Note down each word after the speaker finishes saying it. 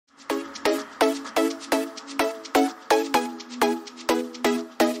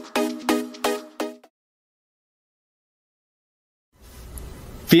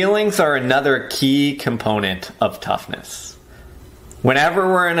Feelings are another key component of toughness. Whenever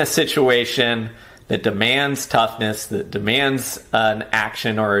we're in a situation that demands toughness, that demands an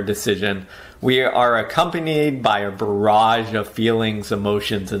action or a decision, we are accompanied by a barrage of feelings,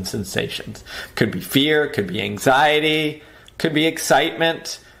 emotions, and sensations. Could be fear, could be anxiety, could be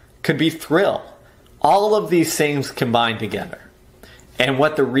excitement, could be thrill. All of these things combine together. And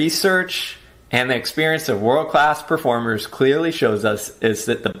what the research and the experience of world-class performers clearly shows us is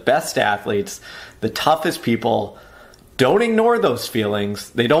that the best athletes, the toughest people, don't ignore those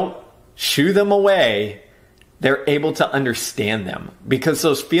feelings. They don't shoo them away. They're able to understand them because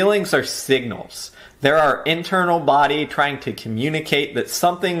those feelings are signals. They're our internal body trying to communicate that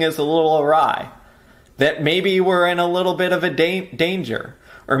something is a little awry, that maybe we're in a little bit of a danger,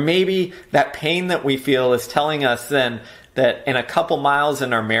 or maybe that pain that we feel is telling us then that in a couple miles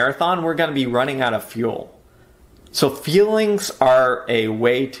in our marathon, we're going to be running out of fuel. So feelings are a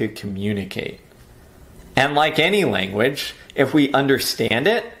way to communicate. And like any language, if we understand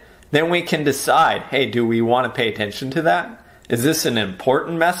it, then we can decide, hey, do we want to pay attention to that? Is this an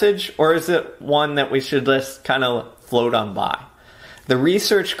important message, or is it one that we should just kind of float on by? The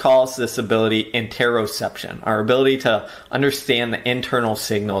research calls this ability interoception, our ability to understand the internal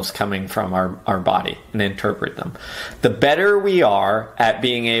signals coming from our body and interpret them. The better we are at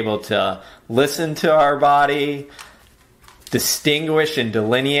being able to listen to our body, distinguish and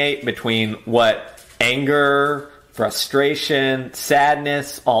delineate between what anger, frustration,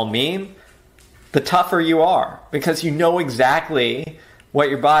 sadness all mean, the tougher you are, because you know exactly what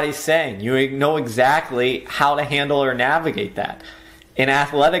your body's saying. You know exactly how to handle or navigate that. In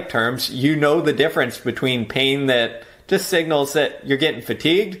athletic terms, you know the difference between pain that just signals that you're getting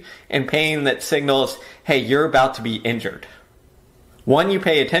fatigued and pain that signals, hey, you're about to be injured. One you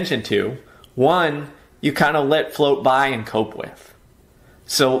pay attention to, one you kind of let float by and cope with.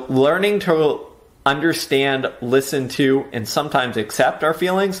 So learning to understand, listen to, and sometimes accept our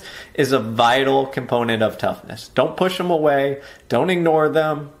feelings is a vital component of toughness. Don't push them away. Don't ignore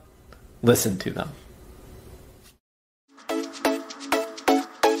them. Listen to them.